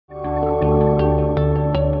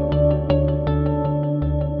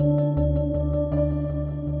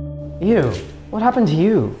Ew, what happened to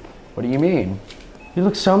you? What do you mean? You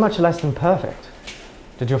look so much less than perfect.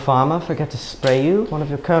 Did your farmer forget to spray you? One of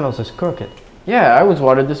your kernels is crooked. Yeah, I was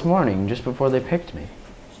watered this morning, just before they picked me.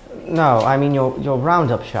 No, I mean your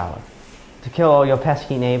Roundup shower. To kill all your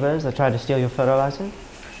pesky neighbors that tried to steal your fertilizer?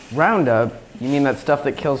 Roundup? You mean that stuff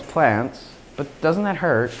that kills plants? But doesn't that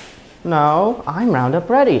hurt? No, I'm Roundup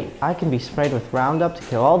ready. I can be sprayed with Roundup to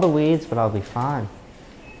kill all the weeds, but I'll be fine.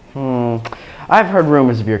 I've heard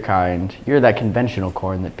rumors of your kind. You're that conventional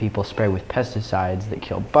corn that people spray with pesticides that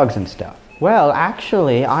kill bugs and stuff. Well,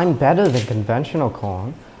 actually, I'm better than conventional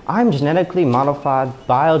corn. I'm genetically modified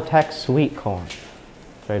biotech sweet corn.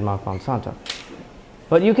 Trademark Monsanto.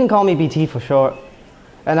 But you can call me BT for short.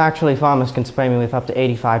 And actually, farmers can spray me with up to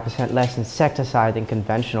 85% less insecticide than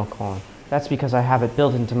conventional corn. That's because I have it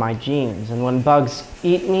built into my genes, and when bugs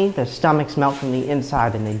eat me, their stomachs melt from the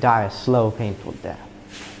inside and they die a slow, painful death.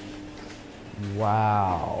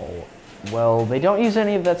 Wow. Well, they don't use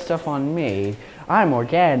any of that stuff on me. I'm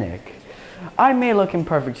organic. I may look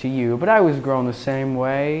imperfect to you, but I was grown the same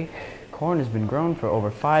way. Corn has been grown for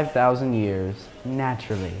over 5,000 years,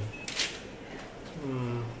 naturally.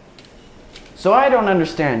 So I don't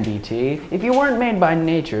understand, BT. If you weren't made by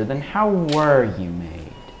nature, then how were you made?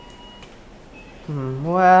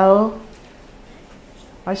 Well,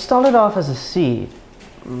 I started off as a seed.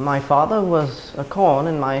 My father was a corn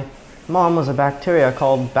and my mom was a bacteria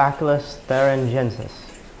called Bacillus thuringiensis,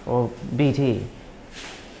 or BT.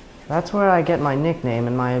 That's where I get my nickname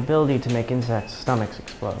and my ability to make insects' stomachs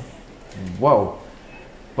explode. Whoa.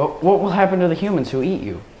 But what will happen to the humans who eat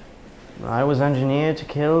you? I was engineered to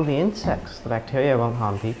kill the insects. The bacteria won't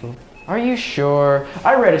harm people. Are you sure?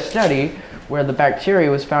 I read a study where the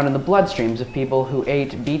bacteria was found in the bloodstreams of people who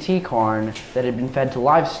ate BT corn that had been fed to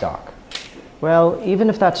livestock. Well, even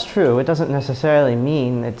if that's true, it doesn't necessarily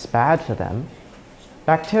mean it's bad for them.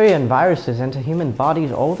 Bacteria and viruses enter human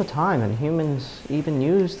bodies all the time, and humans even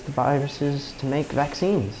use the viruses to make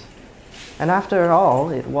vaccines. And after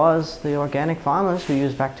all, it was the organic farmers who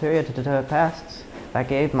used bacteria to deter pests that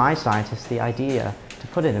gave my scientists the idea to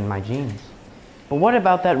put it in my genes. But what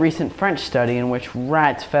about that recent French study in which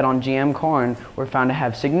rats fed on GM corn were found to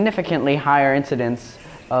have significantly higher incidence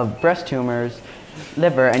of breast tumors,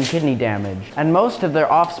 liver, and kidney damage, and most of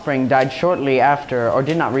their offspring died shortly after or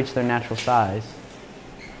did not reach their natural size?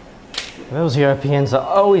 Those Europeans are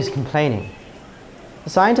always complaining. The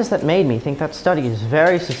scientists that made me think that study is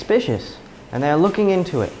very suspicious, and they're looking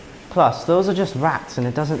into it. Plus, those are just rats, and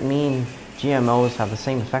it doesn't mean GMOs have the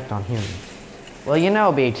same effect on humans. Well, you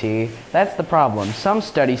know, BT, that's the problem. Some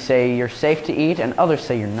studies say you're safe to eat, and others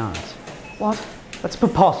say you're not. What? That's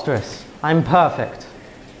preposterous. I'm perfect.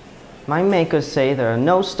 My makers say there are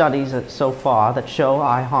no studies so far that show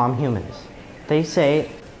I harm humans. They say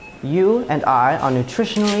you and I are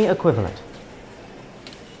nutritionally equivalent.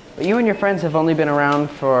 But you and your friends have only been around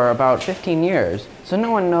for about 15 years, so no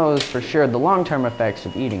one knows for sure the long-term effects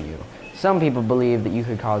of eating you. Some people believe that you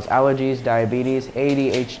could cause allergies, diabetes,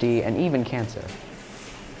 ADHD, and even cancer.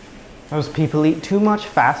 Those people eat too much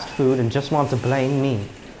fast food and just want to blame me.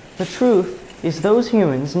 The truth is those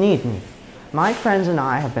humans need me. My friends and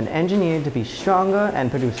I have been engineered to be stronger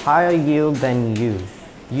and produce higher yield than you.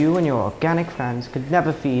 You and your organic friends could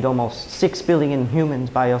never feed almost 6 billion humans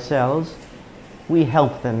by yourselves. We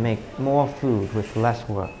help them make more food with less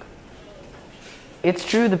work. It's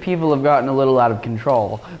true the people have gotten a little out of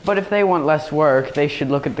control, but if they want less work, they should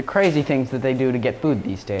look at the crazy things that they do to get food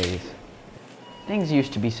these days. Things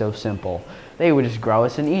used to be so simple. They would just grow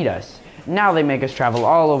us and eat us. Now they make us travel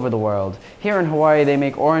all over the world. Here in Hawaii, they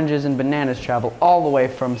make oranges and bananas travel all the way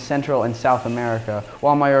from Central and South America,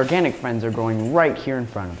 while my organic friends are growing right here in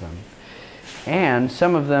front of them. And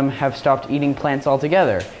some of them have stopped eating plants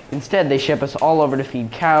altogether. Instead, they ship us all over to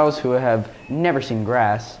feed cows who have never seen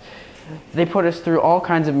grass. They put us through all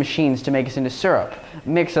kinds of machines to make us into syrup,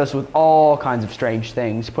 mix us with all kinds of strange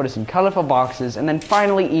things, put us in colorful boxes, and then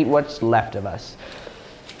finally eat what's left of us.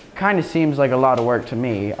 Kind of seems like a lot of work to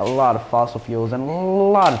me, a lot of fossil fuels and a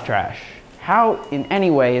lot of trash. How, in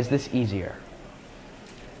any way, is this easier?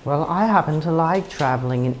 Well, I happen to like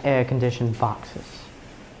traveling in air-conditioned boxes.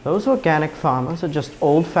 Those organic farmers are just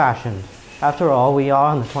old-fashioned. After all, we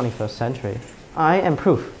are in the 21st century. I am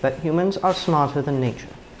proof that humans are smarter than nature.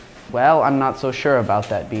 Well, I'm not so sure about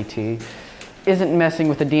that, BT. Isn't messing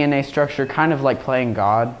with the DNA structure kind of like playing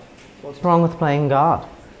God? What's wrong with playing God?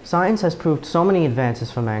 Science has proved so many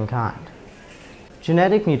advances for mankind.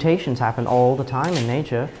 Genetic mutations happen all the time in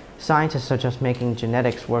nature. Scientists are just making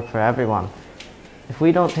genetics work for everyone. If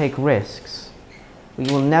we don't take risks, we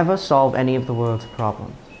will never solve any of the world's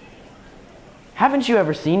problems. Haven't you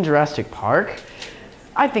ever seen Jurassic Park?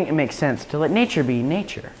 I think it makes sense to let nature be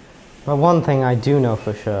nature. But one thing I do know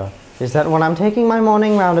for sure is that when I'm taking my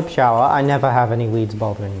morning Roundup shower, I never have any weeds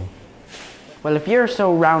bothering me. Well, if you're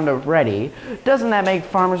so Roundup ready, doesn't that make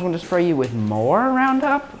farmers want to spray you with more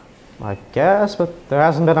Roundup? I guess, but there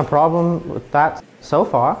hasn't been a problem with that so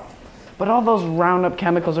far. But all those Roundup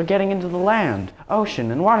chemicals are getting into the land,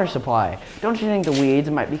 ocean, and water supply. Don't you think the weeds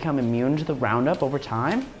might become immune to the Roundup over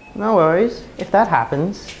time? No worries. If that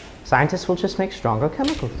happens, scientists will just make stronger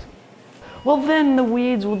chemicals. Well, then the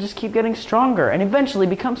weeds will just keep getting stronger and eventually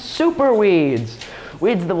become super weeds.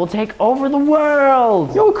 Weeds that will take over the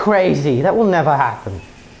world. You're crazy. That will never happen.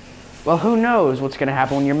 Well, who knows what's going to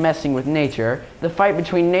happen when you're messing with nature. The fight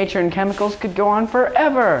between nature and chemicals could go on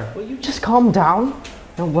forever. Will you just calm down?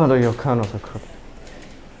 No wonder your kernels are crooked.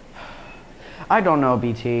 I don't know,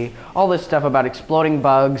 BT. All this stuff about exploding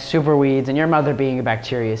bugs, super weeds, and your mother being a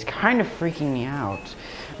bacteria is kind of freaking me out.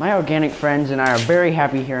 My organic friends and I are very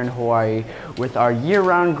happy here in Hawaii with our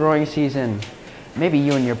year-round growing season. Maybe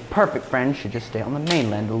you and your perfect friend should just stay on the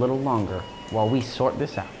mainland a little longer while we sort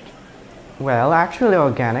this out. Well, actually,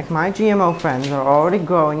 Organic, my GMO friends are already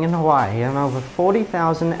growing in Hawaii on over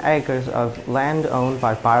 40,000 acres of land owned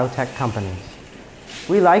by biotech companies.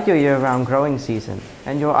 We like your year-round growing season,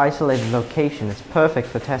 and your isolated location is perfect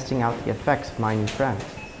for testing out the effects of my new friends.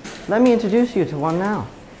 Let me introduce you to one now.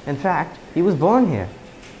 In fact, he was born here.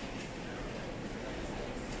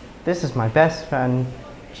 This is my best friend,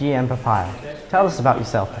 GM Papaya. Tell us about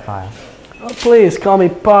yourself, Papaya. Oh, please call me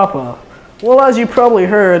Papa. Well, as you probably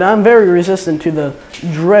heard, I'm very resistant to the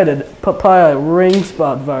dreaded papaya ring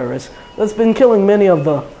spot virus that's been killing many of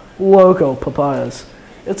the local papayas.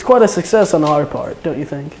 It's quite a success on our part, don't you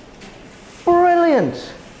think?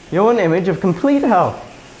 Brilliant! You're an image of complete health.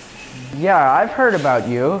 Yeah, I've heard about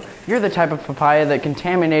you. You're the type of papaya that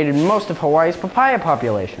contaminated most of Hawaii's papaya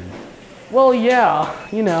population. Well, yeah,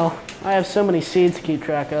 you know, I have so many seeds to keep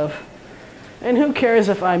track of. And who cares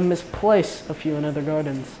if I misplace a few in other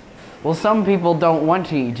gardens? Well, some people don't want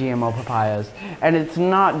to eat GMO papayas, and it's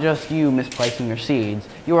not just you misplacing your seeds.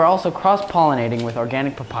 You are also cross-pollinating with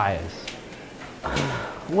organic papayas.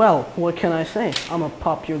 Well, what can I say? I'm a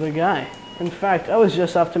popular guy. In fact, I was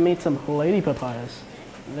just off to meet some lady papayas.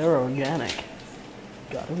 They're organic.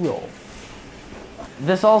 Gotta roll.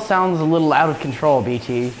 This all sounds a little out of control,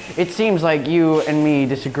 BT. It seems like you and me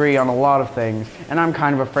disagree on a lot of things, and I'm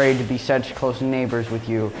kind of afraid to be such close neighbors with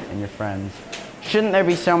you and your friends. Shouldn't there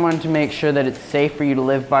be someone to make sure that it's safe for you to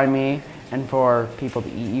live by me and for people to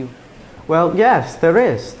eat you? Well, yes, there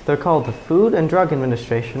is. They're called the Food and Drug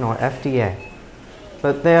Administration, or FDA.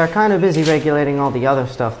 But they are kind of busy regulating all the other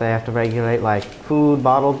stuff they have to regulate, like food,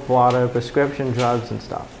 bottled water, prescription drugs, and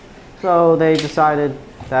stuff. So they decided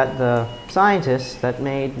that the scientists that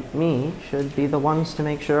made me should be the ones to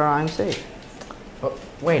make sure I'm safe. But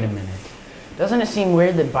wait a minute. Doesn't it seem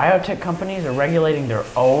weird that biotech companies are regulating their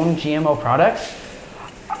own GMO products?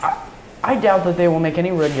 I doubt that they will make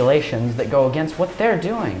any regulations that go against what they're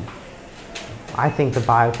doing. I think the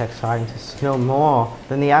biotech scientists know more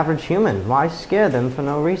than the average human. Why scare them for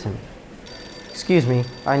no reason? Excuse me,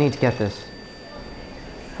 I need to get this.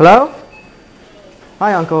 Hello?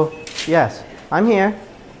 Hi, Uncle. Yes, I'm here.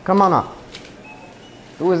 Come on up.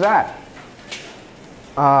 Who was that?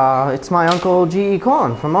 It's my Uncle G.E.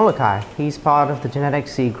 Korn from Molokai. He's part of the genetic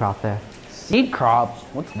seed crop there. Seed crop?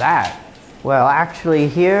 What's that? Well, actually,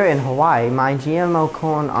 here in Hawaii, my GMO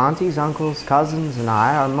corn aunties, uncles, cousins, and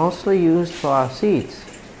I are mostly used for our seeds.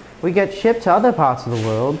 We get shipped to other parts of the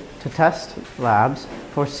world to test labs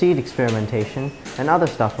for seed experimentation and other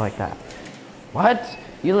stuff like that. What?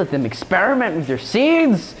 You let them experiment with your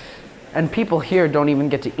seeds? And people here don't even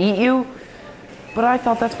get to eat you? But I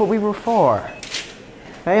thought that's what we were for.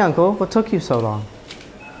 Hey, Uncle, what took you so long?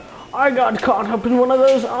 I got caught up in one of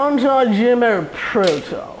those anti-GMO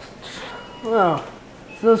protests. Well,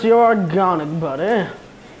 since you're organic, buddy,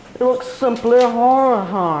 it looks simply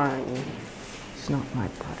horrifying. It's not my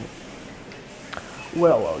buddy.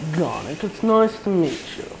 Well, Organic, it's nice to meet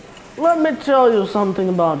you. Let me tell you something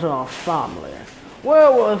about our family.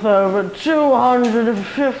 We're worth over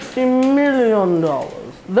 $250 million.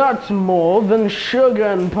 That's more than sugar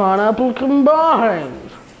and pineapple combined.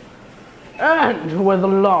 And we're the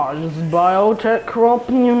largest biotech crop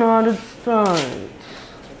in the United States.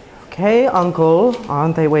 Okay, Uncle,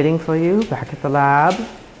 aren't they waiting for you back at the lab?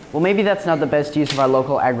 Well, maybe that's not the best use of our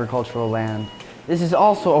local agricultural land. This is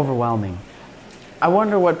also overwhelming. I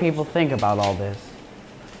wonder what people think about all this.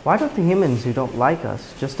 Why don't the humans who don't like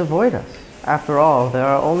us just avoid us? After all, there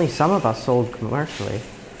are only some of us sold commercially.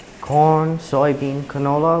 Corn, soybean,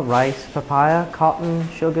 canola, rice, papaya, cotton,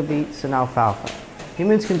 sugar beets, and alfalfa.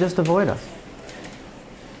 Humans can just avoid us.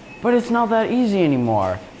 But it's not that easy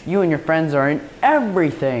anymore. You and your friends are in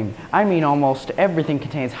everything. I mean, almost everything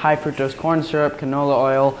contains high fructose corn syrup, canola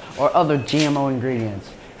oil, or other GMO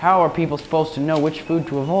ingredients. How are people supposed to know which food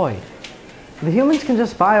to avoid? The humans can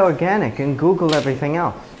just buy organic and Google everything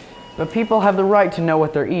else. But people have the right to know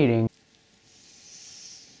what they're eating.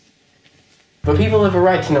 But people have a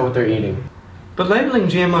right to know what they're eating. But labeling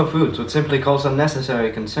GMO foods would simply cause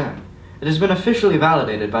unnecessary concern. It has been officially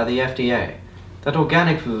validated by the FDA that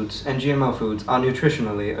organic foods and GMO foods are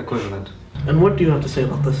nutritionally equivalent. And what do you have to say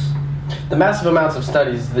about this? The massive amounts of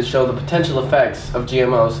studies that show the potential effects of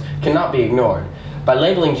GMOs cannot be ignored. By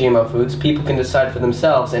labeling GMO foods, people can decide for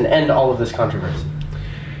themselves and end all of this controversy.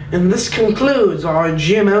 And this concludes our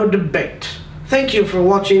GMO debate. Thank you for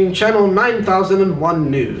watching Channel 9001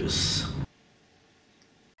 News.